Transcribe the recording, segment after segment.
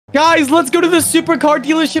Guys, let's go to the supercar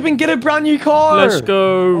dealership and get a brand new car. Let's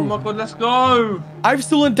go. Oh my god, let's go. I've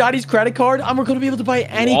stolen Daddy's credit card, and we're going to be able to buy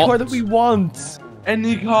any car that we want.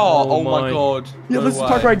 Any car. Oh my god. Yeah, No let's way.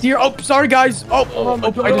 park right here. Oh, sorry, guys.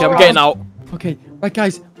 Okay, I'm getting out. Okay, right,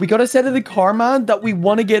 guys. We got to say to the car man that we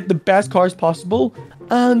want to get the best cars possible,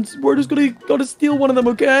 and we're just going to steal one of them,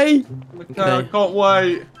 okay? Okay, I can't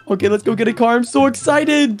wait. Okay, let's go get a car. I'm so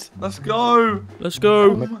excited. Let's go. Let's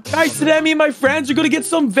go. Guys, today me and my friends are going to get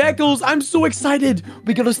some vehicles. I'm so excited.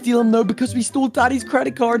 We got to steal them, though, because we stole Daddy's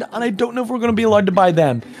credit card, and I don't know if we're going to be allowed to buy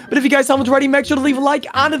them. But if you guys haven't already, make sure to leave a like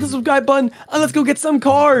and hit the subscribe button, and let's go get some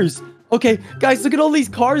cars. Okay, guys, look at all these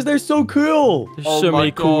cars. They're so cool. There's Oh so my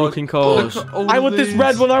many cool God. looking cars. Look at all I want this these.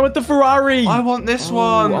 red one. I want the Ferrari. I want this Oh,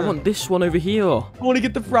 one. I want this one over here. I want to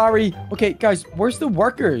get the Ferrari. Okay, guys, where's the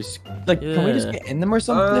workers? Like, can we just Yeah. get in them or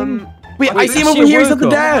something? Wait, I wait, see him I over see a here. He's at the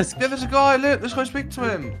worker. desk. Yeah, there's a guy. Look, let's go speak to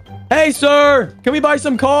him. Hey, sir. Can we buy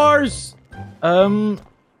some cars?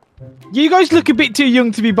 You guys look a bit too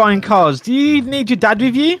young to be buying cars. Do you need your dad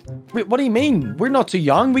with you? Wait, what do you mean? We're not too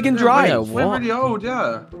young. We can Yeah, drive. yeah, We're what? really old,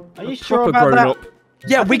 yeah. Are you sure Proper about grown that? up.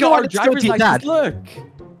 Yeah, we think got I our want to go driver's to your license. dad. Look.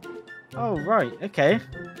 Oh, right. Okay.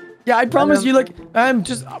 Yeah, I promise you. Look, I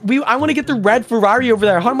want to get the red Ferrari over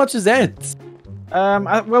there. How much is it?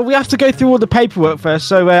 Well, we have to go through all the paperwork first,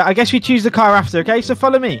 so I guess we choose the car after, okay? So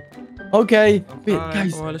follow me. Okay. Wait, Alright,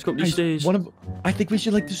 guys. Alright, let's go up these guys, stairs. I think we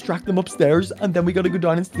should like distract them upstairs, and then we gotta go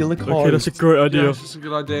down and steal the car. Okay, that's a great Yeah, idea. that's a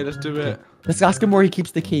good idea. Let's do it. Let's ask him where he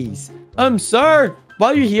keeps the keys. Sir,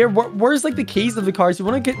 while you're here, where's like the keys of the cars? You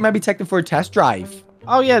want to maybe take them for a test drive?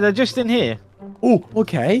 Oh, yeah, they're just in here. Oh,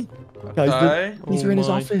 okay. Guys, Okay. these Oh are in his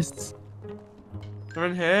my. office. They're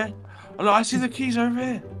in here. Oh, no, I see the keys over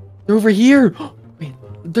here. They're over here. Wait,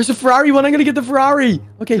 there's a Ferrari one. I'm gonna get the Ferrari.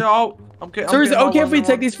 Okay. Yeah, I'm getting. Sir, is it okay if we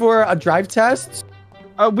take these for a drive test?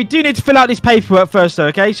 We do need to fill out this paperwork first, though,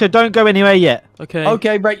 okay? So don't go anywhere yet. Okay.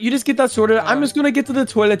 Okay, right. You just get that sorted. I'm just gonna get to the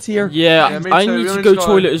toilets here. Yeah, Yeah, me I too, need we to need go to go.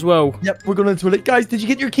 toilet as well. Yep, we're going to the toilet. Guys, did you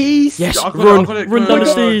get your keys? Yes, Yeah, I got it, run, I got it, run go, down the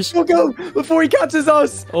go. stairs. We'll go before he catches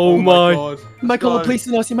us. Oh my. God. He might call the Go. police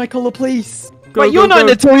on us. He might call the police. Go, Wait, go, you're not in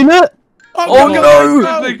go. the toilet! Oh,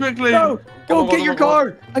 no. Quickly, quickly. Go, go Oh my get God, your oh my God.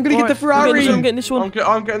 car. I'm going to get the Alright, Ferrari. I'm getting this one.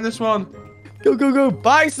 I'm getting this one. Go, go, go.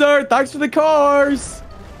 Bye, sir. Thanks for the cars.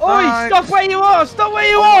 Oi, Thanks. stop where you are! Stop where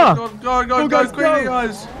you Oh are! my God, go, Go, go, guys, quickly, go.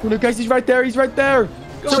 guys. Oh, no, guys, he's right there. He's right there.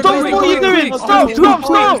 Stop, Sir, Stop! please, What are you go, doing? go, Stop! go, Stop! go.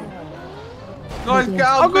 Stop! Guys, get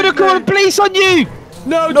out. I'm gonna call the quickly. police on you!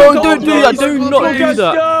 No, No, don't don't go, do guys. that. Do Go, not do guys,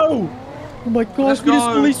 that. go. Oh, my gosh. Let's We just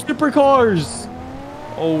go. stole these supercars.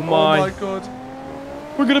 Oh Oh my my. God.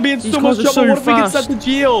 We're going to be in These so much cars are trouble. so What if we get fast. sent to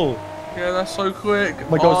jail? Yeah, that's so quick.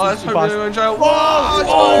 my gosh, oh, this let's is hope fast. they go in jail.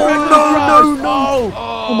 Oh, no.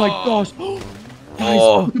 Oh my gosh. Guys,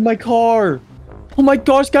 Oh. look at my car. Oh my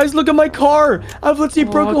gosh, guys, look at my car. I've literally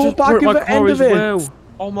broken the whole just broke back my of the car end as of it. well.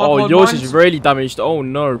 Oh my Oh, God, yours mine's- is really damaged. Oh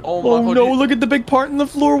no. Oh my Oh God. no, look at the big part in the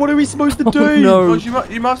floor. What are we supposed to do? no.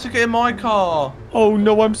 God, you might have to get in my car. Oh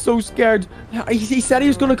no, I'm so scared. He said he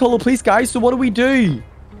was going to call the police, guys, so what do we do?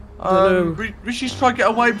 Dunno. We should try to get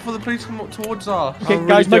away before the police come up towards us. Okay, really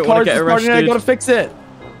guys, my don't wanna car's get just starting and I arrested. got to fix it.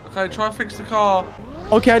 Okay, try to fix the car.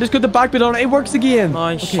 Okay, I just got the back bit on it. It works again.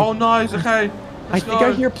 Nice. Okay, Oh, nice. Okay. I think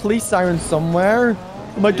I hear police sirens somewhere.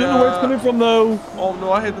 I don't know where it's Yeah. coming from, though. Oh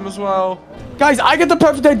no, I hit them as well. Guys, I got the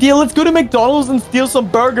perfect idea. Let's go to McDonald's and steal some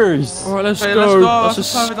burgers. Alright, let's Okay, go. let's go. That's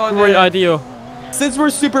That's a a perfect great idea. idea. Since we're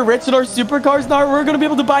super rich in our supercars now, we're going to be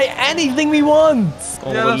able to buy anything we want.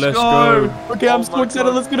 Oh, Yeah, let's let's go. go. Okay, I'm Oh so my excited.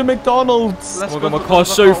 God. Let's go to McDonald's. Let's Oh my go god, my to- car's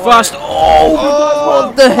let's so go fast. away. Oh,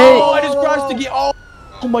 what the heck? Oh, I just crashed again.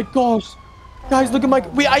 Oh my gosh. Guys, look at my...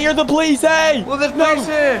 Wait, I hear the police. Hey. Well, there's No. police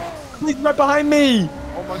here. Police right behind me.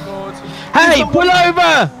 Oh my God. Hey, pull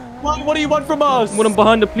over! What do you want from us? When I'm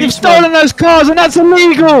behind the You've police. stolen those cars and that's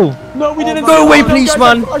illegal! No, we didn't. my Go steal away, them. No, guys,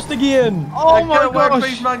 policeman. I crashed again. Oh Hey, my get away, gosh!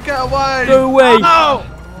 please, man. Get away. Go away. Oh!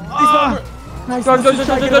 Policeman, Guys, Go, let's go, just go,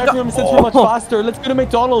 try to go, get away go, from him go. since we're much faster. Let's go to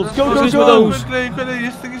McDonald's. Go, go, Let's go go. those. Quickly, quickly. I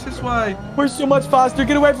think it's this way. We're so much faster.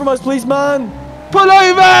 Get away from us, policeman. Pull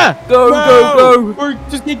over! Go, No. go, go. We're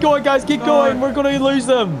just keep going, guys. Keep No. going. We're gonna lose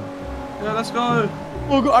them. Yeah, let's go.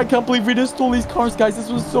 Oh, God, I can't believe we just stole these cars, guys. This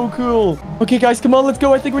was so cool. Okay, guys, come on. Let's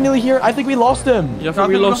go. I think we're nearly here. I think we lost him. Yeah, I think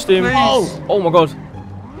we lost him. police. Oh my god.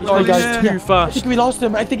 He's Sorry, going guys. too I fast. think we lost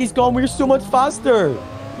him. I think he's gone. We're so much faster.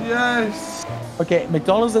 Yes. Okay,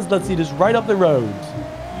 McDonald's is, let's see, just right up the road.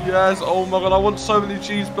 Yes. Oh my God. I want so many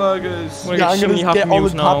cheeseburgers. Wait. Yeah, I'm so gonna many just get Happy all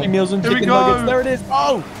Meals the now. Happy Meals and Here we chicken go. nuggets. There it is.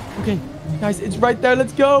 Oh, okay. Guys, it's right there.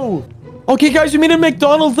 Let's go. Okay, guys, we made a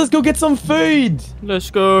McDonald's. Let's go get some food. Let's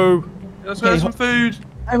go. Let's go get some food.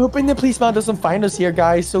 I'm hoping the policeman doesn't find us here,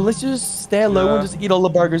 guys. So let's just stay low Yeah. and just eat all the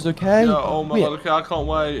burgers, okay? Yeah, oh my Wait. god, okay, I can't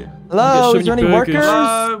wait. Hello, so is there many any burgers. workers?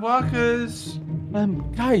 Hello, workers.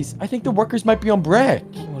 Guys, I think the workers might be on break.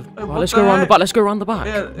 Right, what let's the go around the heck? back. Let's go around the back.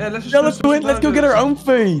 Yeah, let's just Yeah, let's go in. Let's go get our own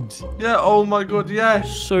food. Yeah, oh my god, yes.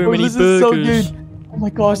 So Oh, many this is so burgers. good. Oh my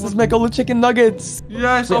gosh, let's make all the chicken nuggets.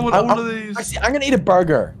 Yes, I want all of these. Actually, I'm gonna eat a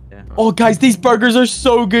burger. Oh, guys, these burgers are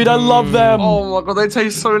so good. I love them. Oh my god, they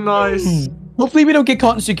taste so nice. Hopefully, we don't get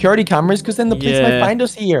caught in security cameras, because then the police might Yeah. find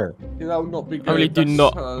us here. Yeah, that would not be good. I really do That's-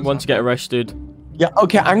 not want to get arrested. Yeah.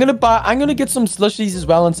 Okay. I'm gonna get some slushies as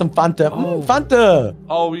well and some Fanta. Oh. Fanta.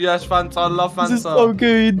 Oh yes, Fanta, I love Fanta. This is so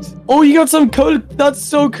good. Oh, you got some Coke. That's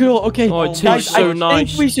so cool. Okay, Oh, it guys, tastes so I nice.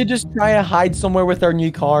 think we should just try and hide somewhere with our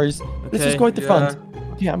new cars. Let's just Okay. go out the Yeah. front.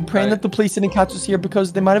 Okay, I'm praying Okay. that the police didn't catch us here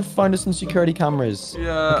because they might have found us in security cameras.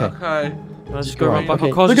 Yeah, Okay. okay. Let's go go on. around back. Okay.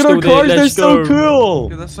 Our cars Look are at our still there. cars. They're Let's so go. cool.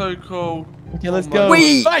 Yeah, that's so cool. Okay, let's my go.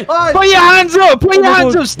 Wait. Hey! Hey! Put your hands up! Put Oh your my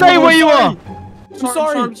hands God. up! Stay Oh, where you sorry. are! I'm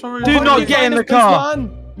sorry. I'm sorry. Do How not did you get in find the us, car.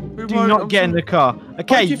 policeman? We Do won't, not I'm get in sorry. the car.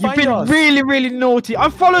 Okay, Why'd you you've find been us? really, really naughty. I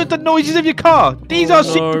followed the noises of your car. These are no.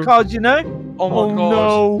 supercars, you know? Oh my Oh god.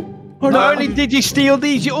 no. Oh, Not no. only did you steal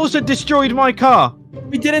these, you also destroyed my car.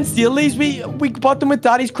 We didn't steal these. We bought them with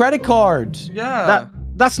Daddy's credit card. Yeah.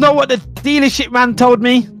 That's not what the dealership man told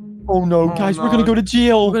me. Oh no, Oh, guys, we're no. gonna go to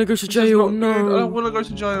jail. We're gonna go to This is jail. not good. I No. don't want to go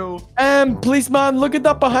to jail. Policeman, look at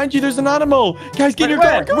that behind you. There's an animal. Guys, get in your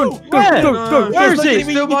Where? car. Go. Where? No. Where is Guys, it? let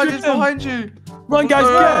me Still behind drift you, him. behind you. Run, guys,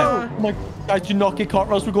 No. get. Oh my, guys, do not get caught,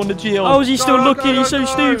 or else we're going to jail. How is he still Go, looking? go, He's so go.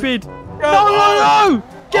 stupid. No, no, no!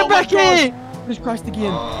 Get Oh my back God. here! Just crashed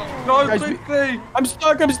again. Go Guys, quickly. I'm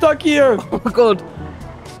stuck here. Oh my god.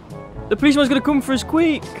 The policeman's gonna come for us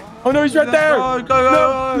quick. Oh no, he's right Let's there. go, go,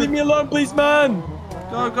 No, go. leave me alone, policeman.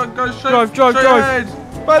 Go straight. Drive, drive, straight drive. ahead.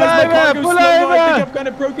 Pull Guys, my car over! goes Pull slow now. I think over! I've kind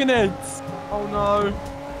of broken it. Oh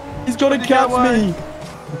no. He's gonna Trying to get catch away. me.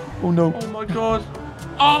 Oh no. Oh my god.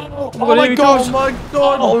 Oh, God, my here he god. goes. Oh my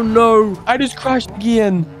god. Oh no. I just crashed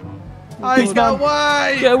again. Hey, Please, get man.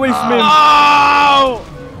 away. Get away from him. Oh!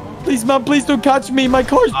 Please, man, please don't catch me. My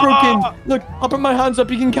car's broken. Look, I'll put my hands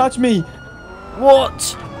up. You can catch me.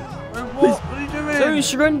 What? Wait, what are you doing? Don't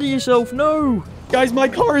surrender yourself. No. Guys, my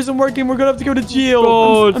car isn't working. We're gonna have to go to jail.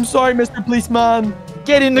 God. I'm sorry, Mr. Policeman.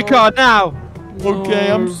 Get in the car now!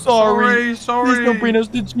 Okay, I'm No. sorry. Sorry. Please don't bring us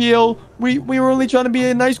to jail. We were only trying to be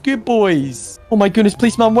a nice good boys. Oh my goodness,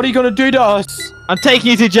 policeman, what are you gonna do to us? I'm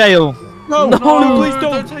taking you to jail. No, No. no, please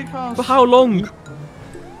don't. take us. For how long?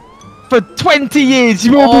 For 20 years,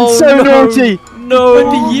 you've all Oh, been so no. naughty. No.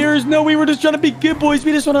 20 years? No, we were just trying to be good boys.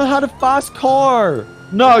 We just want to have a fast car.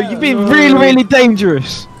 No, you've been No. really, really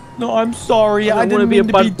dangerous. No, I'm sorry. I I don't didn't wanna be a mean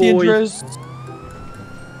to be bad boy. dangerous.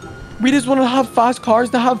 We just want to have fast cars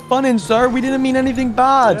to have fun in, sir. We didn't mean anything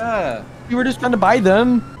bad. Yeah. We were just trying to buy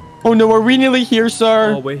them. Oh no, are we nearly here,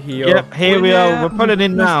 sir? Oh, we're here. Yep, here we are. We're pulling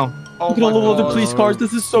in now. Oh Look at my all of the God. police cars.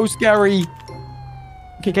 This is so scary.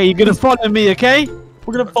 Okay, you're gonna follow me, okay?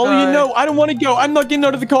 We're gonna follow you. Okay. No, I don't want to go. I'm not getting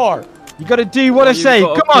out of the car. You gotta do what I You've say.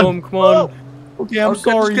 gotta Come on. Come on. Okay, I'm Okay,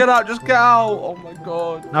 sorry. Just get out. Just get out. Oh my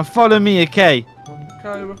god. Now follow me, okay?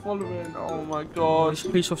 Okay, we're following. Oh my This god.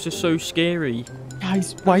 police officer's so scary.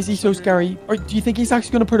 Guys, why is he so scary? Or do you think he's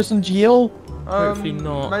actually gonna put us in jail? Hopefully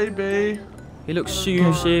not. Maybe. He looks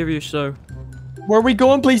so serious though. Where are we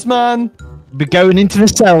going, policeman? We're going into the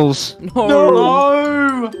cells. No.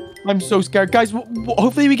 No. I'm so scared, guys.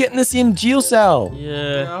 Hopefully we get in the same jail cell. Yeah,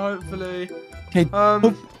 Yeah. hopefully. Okay.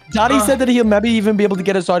 Um. Daddy said that he'll maybe even be able to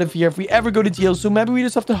get us out of here if we ever go to jail. So maybe we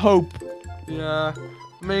just have to hope. Yeah.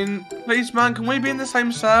 I mean, please, man, can we be in the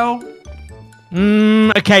same cell?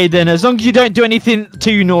 Okay then, as long as you don't do anything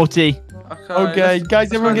too naughty. Okay, let's- guys,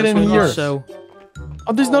 let's everyone go get in this way. here. So.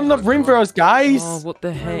 Oh, there's not Oh enough my room God. for us, guys. Oh, what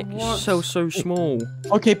the heck? What? You're so small.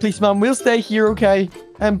 Okay, policeman, we'll stay here, okay?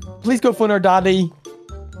 Please go phone our daddy.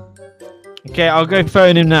 Okay, I'll go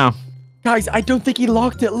phone him now. Guys, I don't think he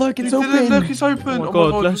locked it. Look, it's He didn't open. Look, it's open. Oh my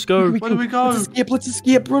god, let's go. Where do we go? Let's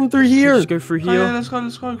escape. Run through here. Let's go through Oh, yeah, here. let's go.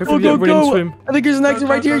 Let's go. Hopefully we Go, don't run go. into him. I think there's an exit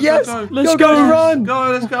go, right here. go, Yes. go. Let's go, go. guys, run.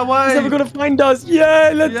 Go, let's get away. He's never gonna find us.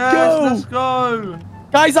 Yeah, let's yes, go. let's go.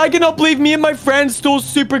 Guys, I cannot believe me and my friends stole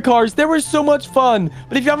supercars. They were so much fun.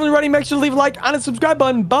 But if you haven't already, make sure to leave a like and a subscribe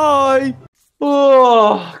button. Bye.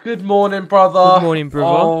 Oh, good morning, brother. Good morning,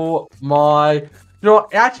 brother. Oh my. You know what?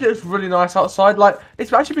 It actually looks really nice outside. Like,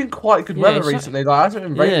 it's actually been quite good Yeah, weather it's recently. Like, it hasn't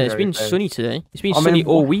been raining. Yeah, it's or been anything. sunny today. It's been I mean, sunny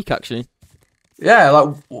all week actually. Yeah,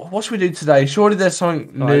 like, what should we do today? Surely there's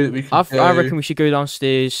something new Right. that we can do. I reckon we should go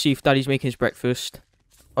downstairs, see if Daddy's making his breakfast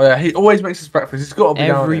Oh, yeah, he always makes his breakfast. He's got to be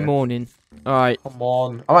down every here. morning. All right. Come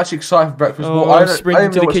on. I'm actually excited for breakfast. Oh, Well, I I'm don't- I sprinting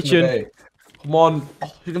don't to know the what it's gonna kitchen. be. Come on.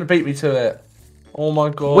 Oh, you're going to beat me to it. Oh my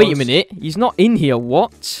god. Wait a minute. He's not in here.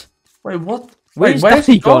 What? Wait, what? Where's Where's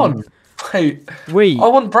Daddy he gone? gone? Wait, Wait. I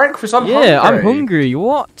want breakfast. I'm hungry. Yeah, I'm hungry.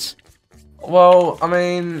 What? Well, I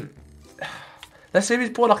mean, let's see if he's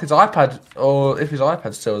brought like his iPad or if his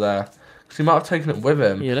iPad's still there. Because he might have taken it with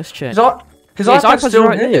him. Yeah, let's check. His Yeah, his iPad's still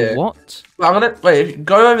right here. there. What? I'm gonna wait.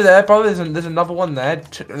 Go over there, brother. There's another one there.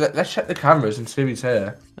 Let's check the cameras and see if he's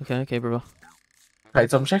here. Okay, brother. Okay,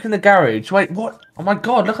 so I'm checking the garage. Wait, what? Oh my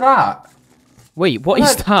god, look at that. Wait, what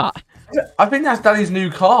is that? I think that's Daddy's new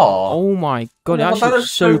car. Oh my god, it my actually that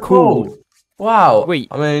looks so cool. Wow. Wait.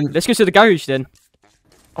 I mean, Let's go to the garage then.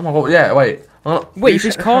 oh my god. Yeah. Wait. Wait, if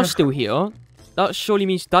his car's still here, that surely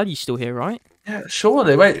means Daddy's still here, right? Yeah,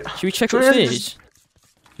 surely. Wait. Should we check Surely he hasn't upstairs?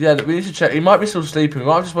 Yeah, we need to check. He might be still sleeping. He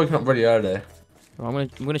might have just woken up really early. Right,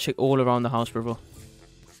 I'm gonna check all around the house, brother.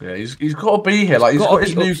 Yeah, he's got to be here. Like he's Gotta got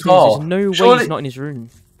his be new upstairs. car. There's no way Surely- he's not in his room.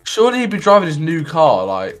 Surely he'd be driving his new car.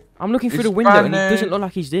 Like, I'm looking through It's the window and brand he new. doesn't look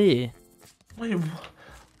like he's there. wait,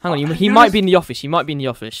 Hang on, he You might just- be in the office. He might be in the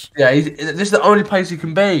office. yeah, this is the only place he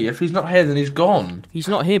can be. If he's not here, then he's gone. He's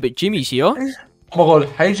not here, but Jimmy's here. Oh my god,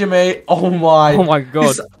 hey Jimmy. Oh my. Oh my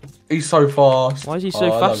god. He's so fast. Why is he so I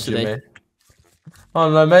love fast today? Jimmy. Oh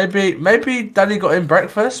no, maybe Daddy got him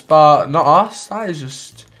breakfast, but not us. That is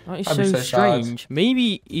just. That is That'd so be so sad. strange.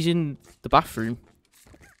 Maybe he's in the bathroom.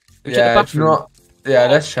 Check the Yeah, it's bathroom. not. Yeah,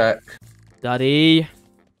 let's check. Daddy,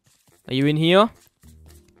 are you in here?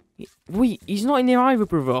 Wait, he's not in there either,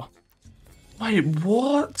 brother. Wait,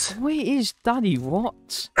 what? Where is Daddy?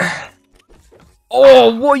 What?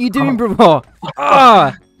 Oh, what are you doing, brother?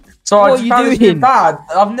 Ah! Sorry, What I are just you found this doing? new bag.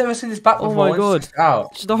 I've never seen this back Oh before. my It's God. just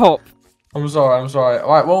out. Stop. I'm sorry.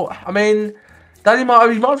 Alright, well, I mean, Daddy might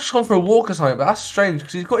have just gone for a walk or something, but that's strange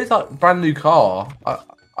because he's got his like brand new car.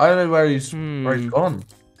 I don't know where he's gone.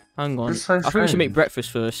 Hang on. It's so I think we should strange. make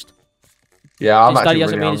breakfast first. Yeah, I'm Since actually Daddy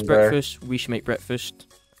hasn't really made his hungry. breakfast, we should make breakfast.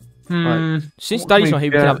 Hmm. Since What Daddy's can not we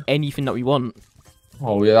here, we can get? have anything that we want.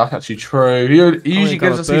 Oh yeah, that's actually true. He usually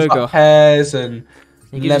grab gives a us these burger. like pears and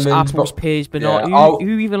He gives us lemons. apples, But pears, bananas. Yeah, I'll-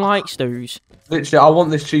 Who even likes those? literally, I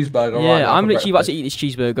want this cheeseburger. right Yeah, now I'm for literally about to breakfast. eat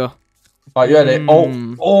this cheeseburger. Right, you ready?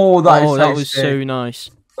 Mm. Oh, that is Oh, that was tasty. so nice.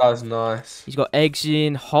 That's nice. He's got eggs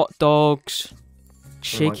in, hot dogs,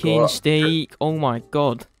 chicken, God. steak. Oh my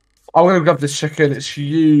god. I'm gonna grab this chicken. It's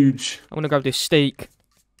huge. I'm gonna grab this steak.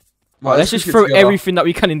 Right, Let's just cook it throw together. everything that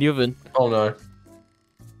we can in the oven. Oh no.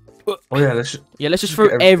 Oh yeah, let's. Yeah, let's just Just throw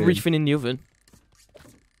get everything. everything. in the oven.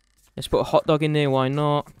 Let's put a hot dog in there, why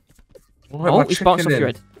not? Right, Oh, my it's bounced off chicken your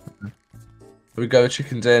in. head. Here we go.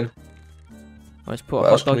 Chicken's in. Let's put What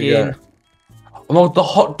a else hot can dog we in. get? Oh no, the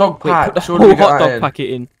hot dog Wait, pack. put the Surely whole we get hot that dog in. packet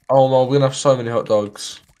in. Oh no, we're gonna have so many hot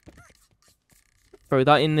dogs. Throw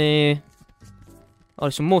that in there. Oh,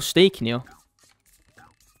 there's some more steak in here.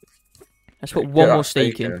 Let's put Get one that more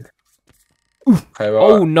steak in. Okay, right.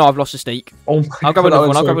 Oh no, I've lost a steak. Oh my I'll grab God, another that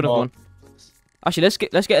one. I'll went grab so another far. one. Actually,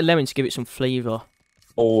 let's get a lemon to give it some flavour.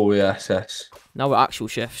 Oh yes. Now we're actual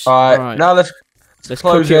chefs. Alright, now let's let's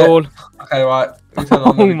close cook it it. all. Okay, right. We turn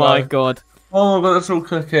on, there Oh we my go. god. Oh my god, it's all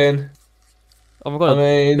cooking. Oh my I god.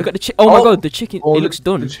 mean, Look at the chicken. Oh my oh, god, the chicken. oh, It looks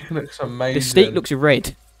done. The chicken looks amazing. The steak looks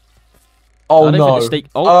red. Oh I don't no. think the steak.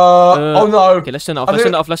 Oh, Oh no. okay. Let's turn it off. I Let's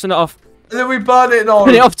think- turn it off. Let's turn it off. Then we burn it. No.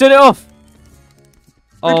 Turn it off. Turn it off.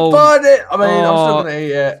 We Oh, burn it. I mean, I'm Oh. still gonna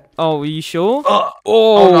eat it. oh, are you sure? Oh,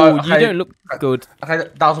 Oh, no, you okay. don't look good. okay,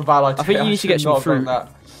 that was a bad idea. I think you need to get should some not have done fruit.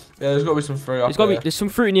 That. Yeah, there's got to be some fruit. There's gotta be. There's some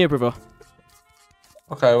fruit in here, brother.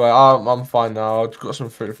 Okay, well, I'm fine now. I've got some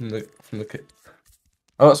fruit from the kit.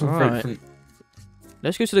 I got some Alright. fruit from.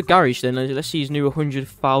 Let's go to the garage then. Let's see his new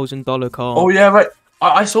 $100,000 car. Oh yeah, right.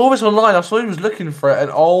 I saw this online. I saw he was looking for it,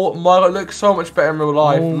 and oh my god, it looks so much better in real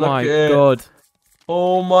life. Oh Look my at it. god.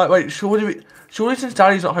 Oh my. Wait, surely since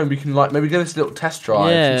Daddy's not home, we can like maybe get this little test drive.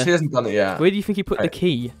 Yeah. Since he hasn't done it yet. Where do you think he put the Okay.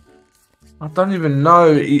 key? I don't even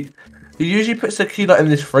know. He usually puts the key like in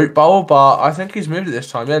this fruit bowl, but I think he's moved it this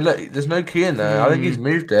time. Yeah, look, there's no key in there. I think he's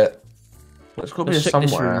moved it. It's got to be Let's here check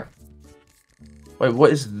this somewhere. Wait,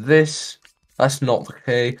 what is this? That's not the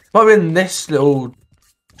key. Might be in this little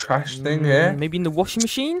trash thing here. Maybe in the washing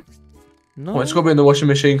machine? No. Oh, it's got to be in the washing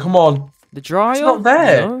machine. Come on. The dryer? not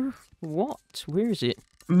there. No. What? Where is it?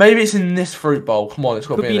 Maybe it's in this fruit bowl. Come on, it's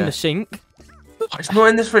got Could to be be in in the there. sink. It's not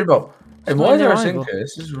in this fruit bowl. Hey, It's why not is there a in there sink either. here?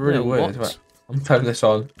 This is really Yeah, weird. what? Wait, I'm turning this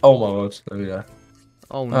on. Oh my god. There we go.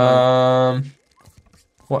 Oh no.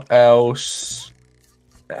 What else?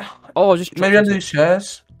 Oh, I just Maybe dropped under it. these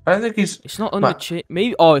chairs. I don't think he's. It's not under Ma- the chair.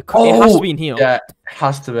 Maybe. Oh, it has to be in here. Yeah, it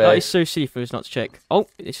has to be. That is so silly for us not to check. Oh,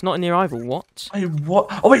 it's not in here either. What? Wait, what?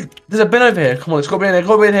 Oh wait, there's a bin over here. Come on, it's got to be in here.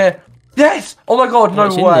 Got to be in here. Yes! Oh my god, Oh, no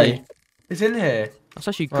it's in way. there. It's in here. That's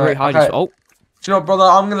actually Right, great hiding okay. spot. Oh, you know what, brother?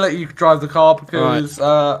 I'm gonna let you drive the car because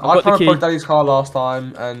I got the kind of key. broke Daddy's car last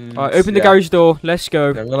time, and Alright, open the garage door. Let's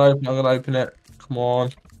go. Yeah, I'm gonna open it. Come on.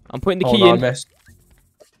 I'm putting the Oh, key no, I in. missed.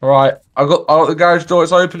 All right, I got the garage door.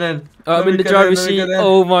 It's opening. I'm Let me in the get driver's let me seat. get in.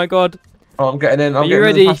 Oh my god. Oh, I'm getting in. I'm Are you getting in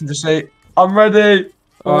ready? the passenger seat. I'm ready.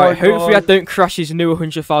 Oh Alright, my hopefully I God. don't crash his new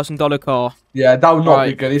 $100,000 car. Yeah, that would not be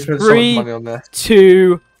Right. good. He spent so 3, much money on this.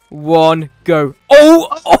 2, 1, go.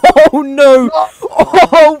 Oh no!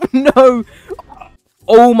 Oh no!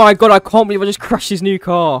 Oh my god, I can't believe I just crashed his new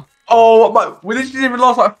car. Oh my! We literally didn't even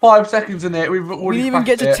last like 5 seconds in it. We've already We didn't even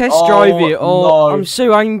get crashed to it. test drive it. Oh, no. I'm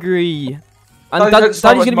so angry. And Daddy spent so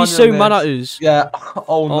Daddy's much gonna be money so on mad at this. us. Yeah.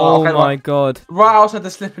 Oh no. Oh Okay, my god. Right outside the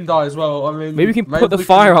slip and die as well. I mean, Maybe we can put the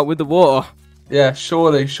fire out with the water. Yeah,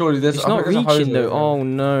 surely. There's. It's I not think there's a hose reaching though. over there. Oh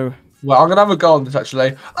no. Well, I'm gonna have a go on this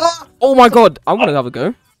actually. Ah! Oh my god. I'm gonna have a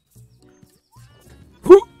go.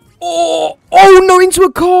 Oh no, into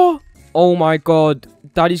a car. Oh my god.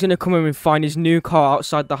 Daddy's gonna come in and find his new car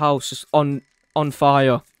outside the house just on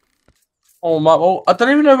fire. Oh my! Well, I don't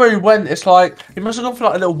even know where he went. It's like he must have gone for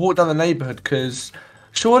like a little walk down the neighborhood because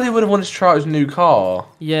surely he would have wanted to try out his new car.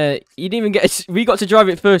 Yeah, he didn't even get. We got to drive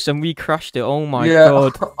it first and we crashed it. Oh my Yeah.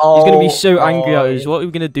 god. Oh, He's gonna be so angry at no. us. What are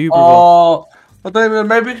we gonna do, brother? Oh, I don't even.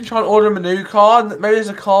 Maybe we can try and order him a new car. Maybe there's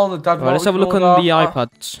a car on the dad. Right, let's have a look on the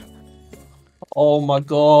iPads. Oh my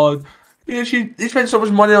god! He spent so much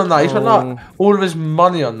money on that. He spent like all of his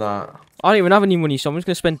money on that. I don't even have any money, so I'm just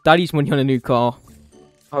gonna spend Daddy's money on a new car.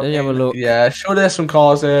 Let me have a look. Yeah, sure. There's some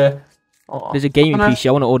cars here. Oh, There's a gaming PC.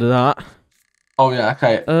 I want to order that. Oh yeah,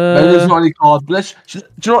 okay. Maybe there's not any cars. But do you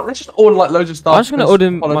know what? Let's just order like loads of stuff. I'm just gonna order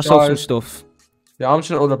myself some apologise. stuff. Yeah, I'm just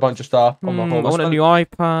gonna order a bunch of stuff. Oh my I god, want a new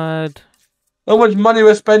iPad. how much money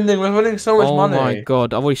we're spending? We're spending so much Oh money. my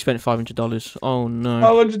god, I've already spent $500. Oh no.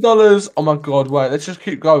 $500. Oh my god, wait, let's just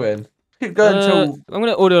keep going. Keep going until. I'm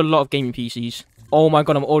gonna order a lot of gaming PCs. Oh my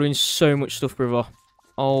god, I'm ordering so much stuff, brother.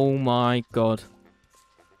 Oh my god.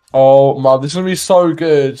 Oh my, this is gonna be so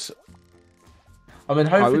good. I mean,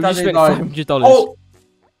 Right, hopefully we've just Daddy spent $500. Oh,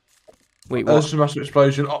 Wait, there's what? a massive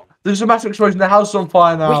explosion. Oh, there's a massive explosion. The house is on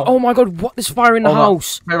fire now. Wait, oh my god, what? There's fire in the Oh, no.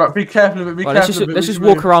 house. Okay, right, be careful of it. Be Right, careful of it. let's we just need to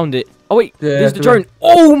walk move. around it. Oh wait, Yeah, there's the do drone.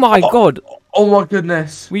 Oh my god. Oh my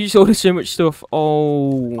goodness. We just ordered so much stuff.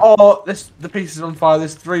 Oh. Oh, the piece is on fire.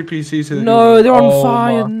 There's 3 PCs here. No, they're on Oh,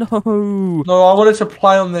 fire. my. No. No, I wanted to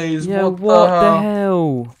play on these. Yeah, what the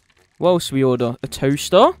hell? What else did we order? A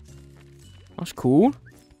toaster? That's cool.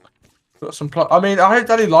 Got some I mean, I hope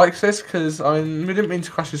Daddy likes this because I mean, we didn't mean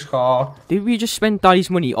to crash his car. Did we just spend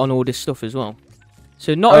Daddy's money on all this stuff as well?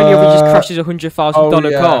 So not only have we just crashed his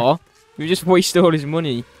 $100,000 yeah. car, we just wasted all his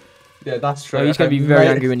money. Yeah, that's true. Oh, he's gonna Okay, be very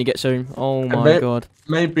angry when he gets home. Oh my god.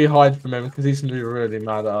 Maybe hide from him because he's gonna be really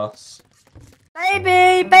mad at us. Oh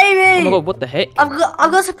Baby, my baby! god, what the heck? I've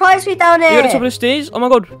got a surprise for you down Are you here. at the top of the stairs? Oh my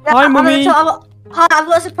god. Yeah, Hi, I'm at the mummy. top. Hi, I've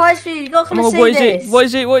got a surprise for you. You gotta Oh come my and god, see what is this. it? What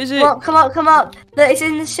is it? What is it? Come up, come up. Look, it's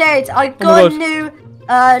in the shade. I my got a God. new.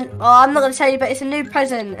 I'm not gonna tell you, but it's a new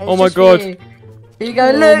present. and Oh it's my just for God. you. Here you go.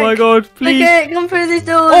 Oh Look. my god, Look please. at it. Come through these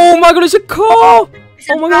doors. Oh my god, it's a car. It's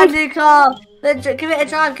a oh my brand God. new car. Give it a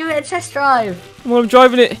drive. Give it a test drive. Come on, I'm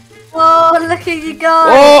driving it. Oh, look at you go.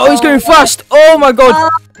 Oh, he's going fast. Oh my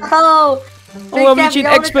god. Oh, Oh, I'm reaching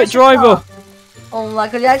You're the expert test driver. car. Oh my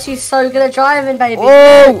god, you're actually so good at driving, baby.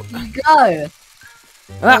 Oh. There you go.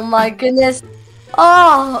 Ah. Oh my goodness.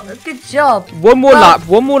 Oh, good job. One more Oh. lap.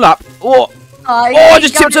 One more lap. Oh, Oh, I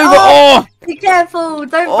just tipped over. Oh. Be careful.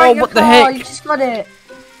 Don't Oh, break your what the car. heck? You just got it.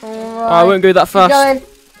 I won't go that Keep fast. going.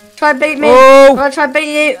 Try and beat me. Oh. I'm gonna try and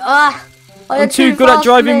beat you. Ah. Oh, you're I'm too good at fast for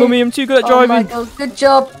driving, me. mummy. I'm too good at Oh my driving. god, good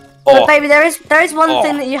job. Oh. But baby, there is one Oh.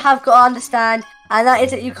 thing that you have got to understand, and that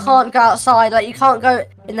is that you can't go outside. Like you can't go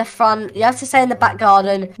in the front. You have to stay in the back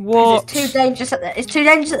garden. 'Cause What? It's too dangerous at the. It's too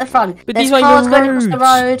dangerous at the front. But There's these aren't cars even going across the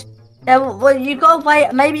roads. road. Yeah, well, you gotta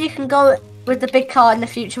wait. Maybe you can go with the big car in the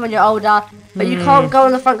future when you're older, but you can't go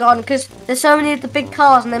in the front garden because there's so many of the big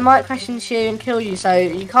cars and they might crash into you and kill you. So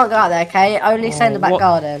you can't go out there. Okay, only stay in the back what?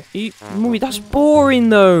 garden. Mummy, that's boring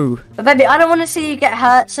though. But baby, I don't want to see you get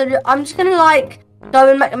hurt, so I'm just gonna like go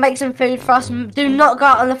and make some food for us. Do not go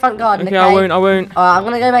out in the front garden. Okay, Okay, I won't. I won't. Alright, I'm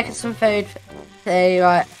gonna go make some food. There you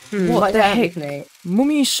right. What the heck? Mate.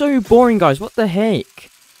 Mummy is so boring, guys. What the heck?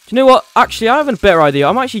 Do you know what? Actually, I have a better idea.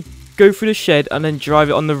 I'm actually go through the shed and then drive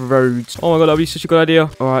it on the roads. Oh my god, that'd be such a good idea.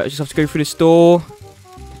 Alright, I just have to go through this door.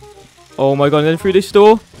 Oh my god, and then through this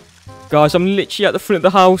door. Guys, I'm literally at the front of the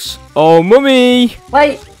house. Oh, mummy!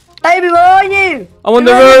 Wait, baby, where are you? I'm on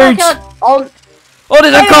the You're in roads! backyard. Oh, Oh,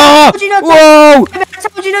 there's a Baby, car! I told you not to- Whoa! baby, I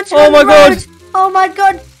told you not to Oh go on my the God. road. Oh my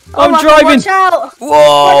god. Oh I'm my driving. God, watch out.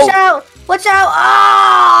 Whoa! Watch out. Watch out.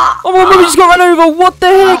 Ah! Oh, my mummy just got run over. What the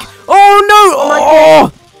heck? Oh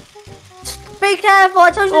no! my Be careful!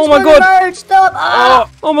 I told you Oh to my go on the God. road. Stop!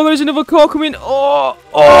 Oh my god, there's another car coming. my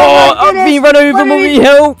I'm goodness. being run over, What are mummy, you-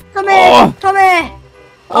 help! Come here! Oh. Come here!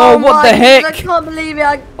 Oh, what the my heck? goodness, I can't believe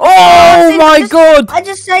it! Oh my god! I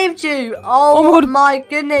just saved you! Oh, Oh my God. my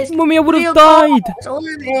goodness! Mummy, I would have Your car, died. It's all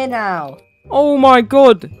in here now. Oh my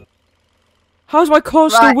god! How's my car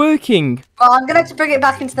still Right. working? Well, I'm gonna have to bring it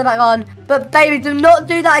back into the back on. But baby, do not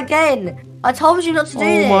do that again. I told you not to do Oh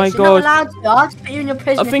this. my You're God. not allowed to. I have to put you in your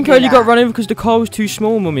prison. I think I only got run over because the car was too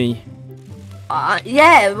small, mummy.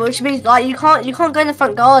 Yeah, which means like you can't go in the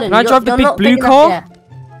front garden. Can I drive the You're big not blue big enough car? yet.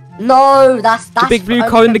 No, that's The big blue only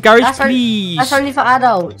car in for- the garage, that's only- please. That's only for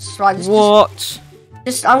adults, right? What?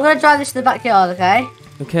 I'm gonna drive this to the backyard, okay?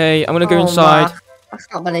 Okay, I'm gonna go Oh, inside. man. I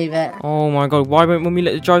can't believe it. Oh my god, why won't mummy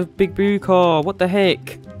let us drive the big blue car? What the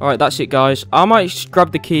heck? Alright, that's it, guys. I might just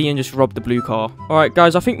grab the key and just rob the blue car. Alright,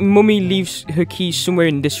 guys, I think mummy leaves her keys somewhere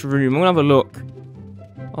in this room. I'm gonna have a look.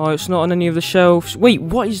 Oh, it's not on any of the shelves. Wait,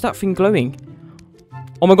 what is that thing glowing?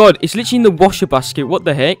 Oh my god, it's literally in the washer basket. What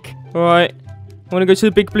the heck? Alright, I'm gonna go to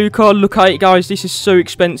the big blue car. Look at it, guys. This is so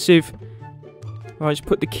expensive. Alright, just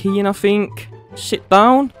put the key in, I think. Sit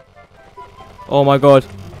down. Oh my god.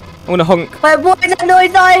 I'm gonna honk. Wait, what is that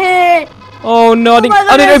noise I hear? Oh no, I my didn't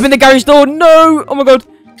goodness. open the garage door. No! Oh my god.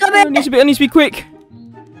 Come I here, need to be quick.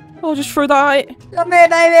 Oh, just throw that at it. come here,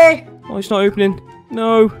 baby. Oh, it's not opening.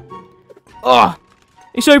 No. Oh,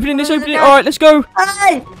 it's opening. It's opening. Okay. All right, let's go.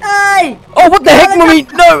 Hey, hey! Oh, what the heck, mummy?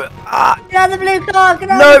 No. Ah, Get out of the blue car! Get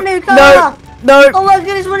out no. of the blue car! No. No. Oh my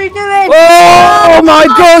goodness, what are you doing? Oh my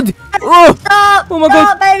god. Oh, Stop! Oh my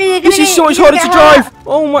Stop, God. baby! You're this gonna is so get- much you're harder gonna to get drive. hurt.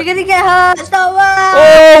 Oh my. You're gonna get hurt! Stop!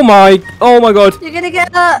 Oh my god. You're gonna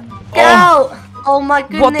get hurt! Get Oh. out! Oh my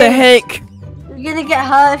goodness! What the heck? You're gonna get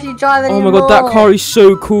hurt if you drive Oh anymore. my god, that car is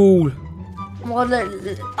so cool. Oh,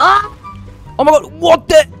 look. Ah! Oh my god, what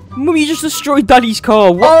the? Mummy, you just destroyed Daddy's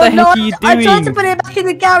car. What Oh, the heck no, are you doing? I tried to put it back in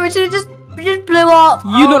the garage and it just blew up.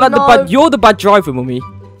 You look like the bad. You're the bad driver, mummy.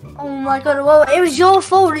 Oh my god! Well, it was your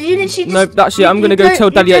fault. You literally just. No, that's it. I'm you gonna go threw- tell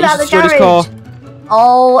Daddy threw that it you out the destroyed his car. garage.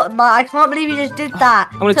 Oh my! I can't believe you just did that.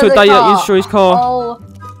 I'm gonna to tell the Daddy that you car. destroyed his car. Oh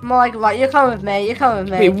my god! Right, you're coming with me. You're coming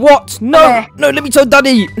with me. Wait, what? No, Okay. no, let me tell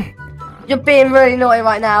Daddy. You're being really naughty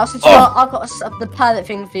right now. Since I've got the pilot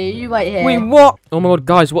thing for you. You wait here. Wait, what? Oh my god,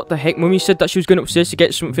 guys, what the heck? Mummy said that she was going upstairs to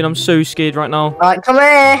get something. I'm so scared right now. Right, come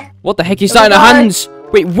here. What the heck is There that in we her go. hands?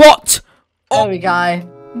 Wait, what? There we go.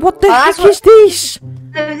 What the Oh, heck that's is this?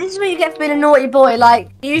 So this is what you get for being a naughty boy. Like,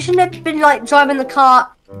 you shouldn't have been like driving the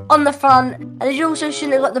car on the front, and you also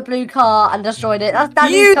shouldn't have got the blue car and destroyed it. That's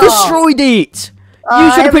Daddy's You car. destroyed it.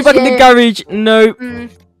 You should have it put it back was in the you. garage. No.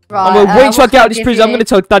 Right. I'm gonna wait till I what get out can of this give prison. I'm you? gonna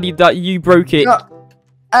tell Daddy that you broke it. No,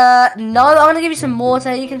 no, I'm gonna give you some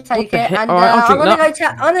water. You can take the it, heck? and Alright, I'll I'm drink gonna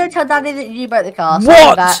that. I'm gonna tell Daddy that you broke the car.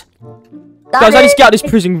 What? Guys, Guys, I need to get out of this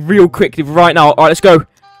prison real quickly right now. Alright, let's go.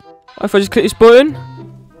 If I just click this button.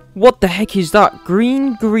 What the heck is that?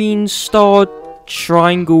 Green star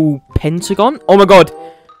triangle pentagon? Oh my god.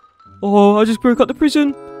 Oh, I just broke out the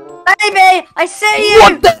prison. Baby, I see you.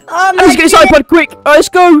 What the? Oh my Let's get this goodness. iPad quick. Alright, let's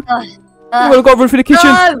go. Oh, I've got to run for the kitchen.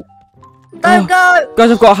 No, don't go.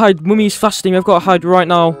 Guys, I've got to hide. Mummy's fasting. I've got to hide right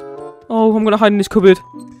now. Oh, I'm going to hide in this cupboard.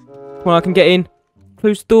 Come on, I can get in.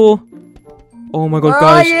 Close the door. Oh my god, Where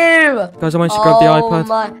guys. are you? Guys, I managed to grab the iPad.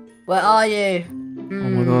 My, where are you? Oh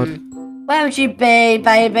my god. Where would you be,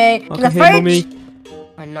 baby? I In the can hear fridge?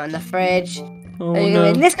 Mummy. I'm not in the fridge. Oh Are you no.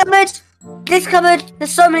 in this cupboard? This cupboard?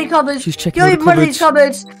 There's so many cupboards. She's checking You're all in the one of these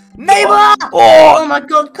cupboards. cupbods. Neighbor! Oh! Oh my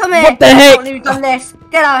god, come here. What the I heck? can't believe you've done this.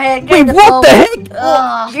 Get out here. Get Wait, in the what pool. the heck?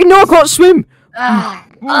 Ugh. You know I can't swim. Ah.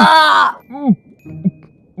 Ah.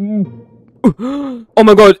 Oh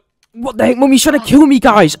my god. What the heck? Mummy's trying to kill me,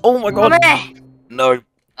 guys. Oh my Come god. here. No.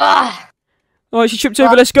 Ah. Alright, she tripped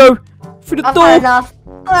over. Let's go. Through the I've door. had enough.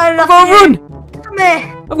 I've had I've enough got of to you. run. Come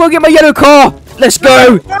here. I've got to get my yellow car. Let's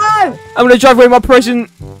go. No. I'm going to drive away my present.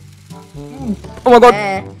 Oh my god.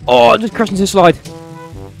 Where? Oh, I just crashed into the slide.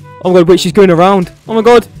 Oh my god, wait, she's going around. Oh my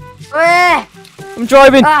god. Where? I'm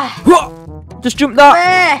driving. Ah. Whoa. Just jump that.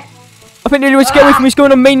 Where? I think the only way to get away from me is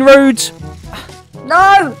going on main roads.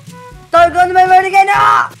 No. Don't go on the main road again.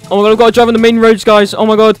 Ah. Oh my god, I've got to drive on the main roads, guys. Oh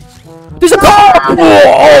my god. There's a car! Oh,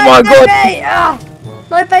 oh my god. Baby. Ah.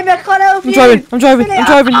 No, baby, I can't help you. I'm driving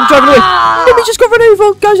away. Ah. Mummy just got run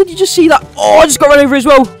over. Guys, did you just see that? Oh, I just got run over as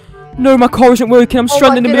well. No, my car isn't working. I'm Oh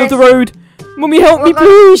stranded my in the middle of the road. Mummy, help me, Oh my-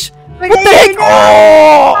 please. We're What the getting heck? you now.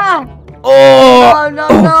 Oh, Ah. oh, Oh, no,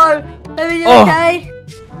 no. Baby, you Oh. okay?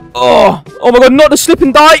 oh. Oh my god, not the slip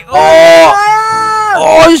and die. Oh,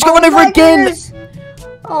 oh, I just got run over my again. goodness.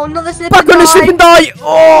 Oh, not the slip Back and on the slip and die.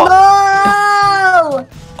 Oh, No.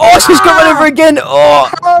 oh, she's got run over again. Oh,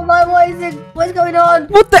 Oh my What's going on?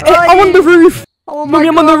 What the heck? Where are I'm on you? the roof. Oh my Mummy,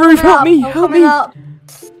 I'm on God, the roof. coming Help up. me, I'm help coming me. up.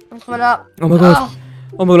 I'm coming up. Oh my god. Oh,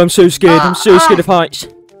 Oh my god, I'm so scared. I'm so scared of heights.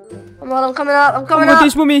 come on, I'm coming up. I'm Oh my coming god, up.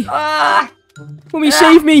 there's Mummy. Ah, Mummy,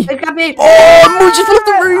 save me. they grab me. Oh, Mummy just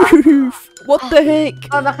fell off the roof. What the heck?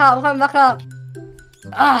 I'm back up. I'm coming back up.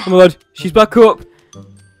 Ah, Oh my god, she's back up.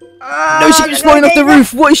 No, she keeps falling off the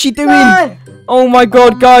roof. What is she doing? No. Oh my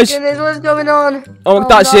god, guys. Goodness, what's going on? Oh,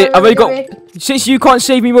 that's no, it. I've only got. me. Since you can't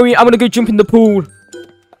save me, Mummy, I'm gonna go jump in the pool.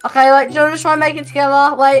 Okay, like, do you want to try and make it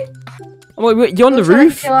together? Wait. Oh, wait, you're on the Let's try and make it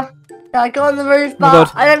roof? together. Yeah, go on the roof, Oh my but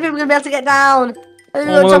God. I don't think we're gonna be able to get down. Oh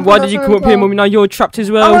my god, why did you come up here, Mummy? Now you're trapped as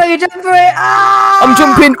Oh, well. you jump for it! Ah! I'm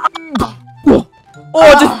jumping. Oh,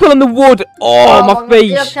 I just fell on the wood. Oh, my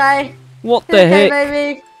You face. okay? What You the okay, heck?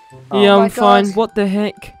 baby? Oh Yeah, my I'm fine. God. What the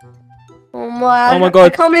heck? Oh my! Oh my I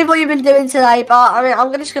God. can't believe what you've been doing today, but I mean,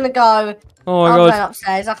 I'm just gonna go. Oh my I'm god. going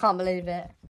upstairs. I can't believe it.